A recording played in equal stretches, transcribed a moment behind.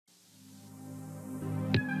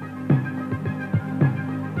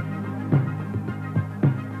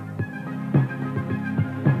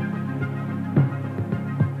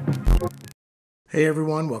Hey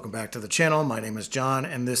everyone, welcome back to the channel. My name is John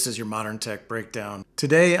and this is your Modern Tech Breakdown.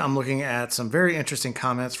 Today I'm looking at some very interesting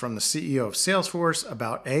comments from the CEO of Salesforce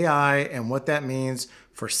about AI and what that means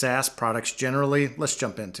for SaaS products generally. Let's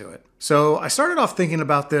jump into it. So I started off thinking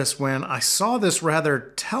about this when I saw this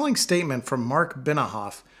rather telling statement from Marc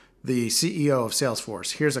Benioff, the CEO of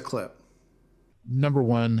Salesforce. Here's a clip. Number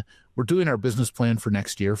one, we're doing our business plan for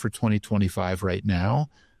next year for 2025 right now.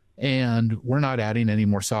 And we're not adding any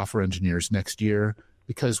more software engineers next year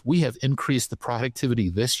because we have increased the productivity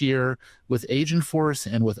this year with Agentforce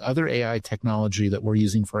and with other AI technology that we're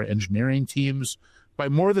using for our engineering teams by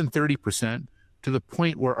more than 30%, to the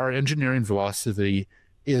point where our engineering velocity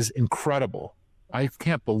is incredible. I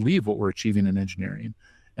can't believe what we're achieving in engineering.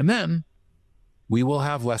 And then we will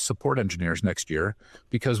have less support engineers next year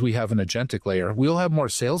because we have an agentic layer. We'll have more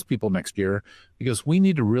salespeople next year because we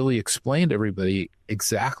need to really explain to everybody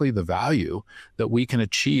exactly the value that we can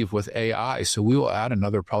achieve with AI. So we will add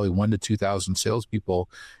another probably 1,000 to 2,000 salespeople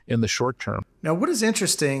in the short term. Now, what is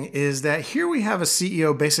interesting is that here we have a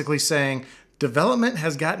CEO basically saying development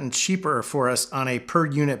has gotten cheaper for us on a per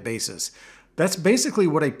unit basis. That's basically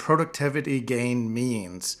what a productivity gain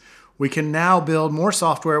means. We can now build more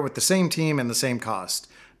software with the same team and the same cost.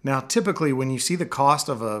 Now, typically when you see the cost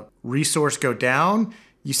of a resource go down,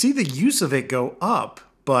 you see the use of it go up,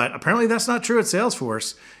 but apparently that's not true at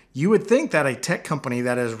Salesforce. You would think that a tech company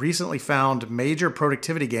that has recently found major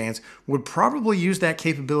productivity gains would probably use that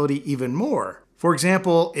capability even more. For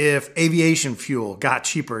example, if aviation fuel got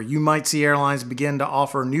cheaper, you might see airlines begin to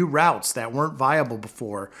offer new routes that weren't viable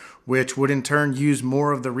before, which would in turn use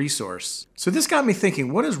more of the resource. So this got me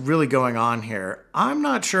thinking, what is really going on here? I'm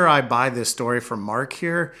not sure I buy this story from Marc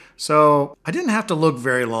here, so I didn't have to look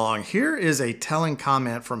very long. Here is a telling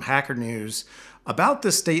comment from Hacker News about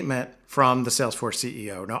this statement from the Salesforce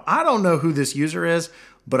CEO. Now, I don't know who this user is,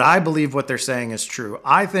 but I believe what they're saying is true.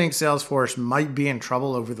 I think Salesforce might be in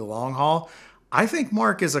trouble over the long haul. I think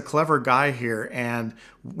Marc is a clever guy here, and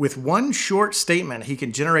with one short statement, he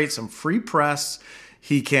can generate some free press.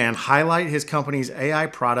 He can highlight his company's AI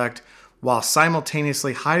product while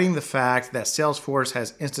simultaneously hiding the fact that Salesforce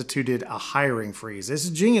has instituted a hiring freeze. It's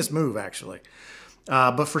a genius move, actually.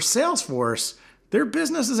 But for Salesforce, their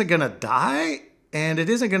business isn't going to die, and it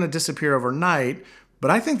isn't going to disappear overnight. But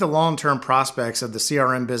I think the long-term prospects of the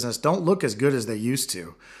CRM business don't look as good as they used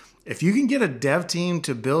to. If you can get a dev team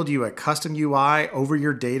to build you a custom UI over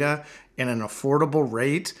your data in an affordable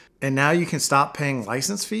rate, and now you can stop paying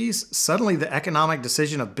license fees, suddenly the economic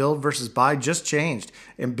decision of build versus buy just changed,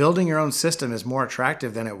 and building your own system is more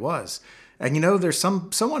attractive than it was. And you know, there's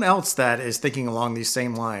someone else that is thinking along these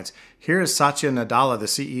same lines. Here is Satya Nadella, the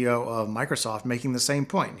CEO of Microsoft, making the same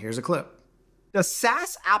point. Here's a clip. The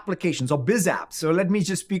SaaS applications or biz apps, so let me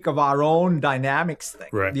just speak of our own Dynamics thing.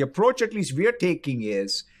 Right. The approach at least we're taking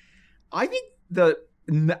is, I think the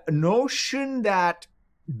notion that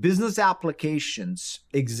business applications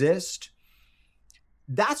exist,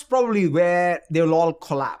 that's probably where they'll all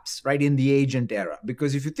collapse, right, in the agent era.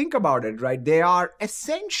 Because if you think about it, right, they are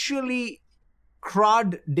essentially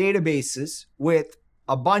CRUD databases with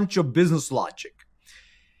a bunch of business logic.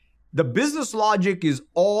 The business logic is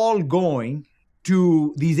all going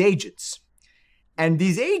to these agents. And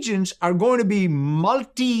these agents are going to be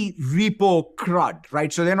multi-repo CRUD,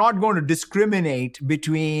 right? So they're not going to discriminate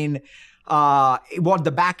between what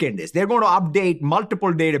the backend is. They're going to update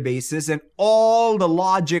multiple databases, and all the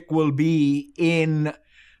logic will be in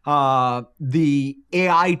the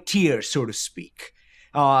AI tier, so to speak.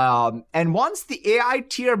 And once the AI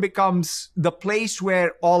tier becomes the place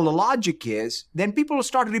where all the logic is, then people will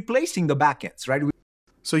start replacing the backends, right?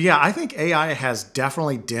 So yeah, I think AI has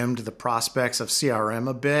definitely dimmed the prospects of CRM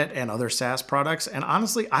a bit and other SaaS products. And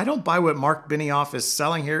honestly, I don't buy what Marc Benioff is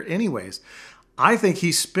selling here anyways. I think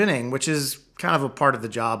he's spinning, which is kind of a part of the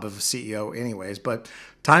job of a CEO anyways. But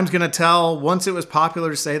time's going to tell. Once it was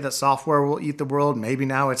popular to say that software will eat the world, maybe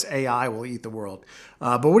now it's AI will eat the world.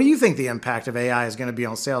 But what do you think the impact of AI is going to be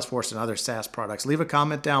on Salesforce and other SaaS products? Leave a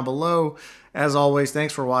comment down below. As always,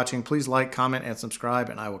 thanks for watching. Please like, comment, and subscribe,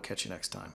 and I will catch you next time.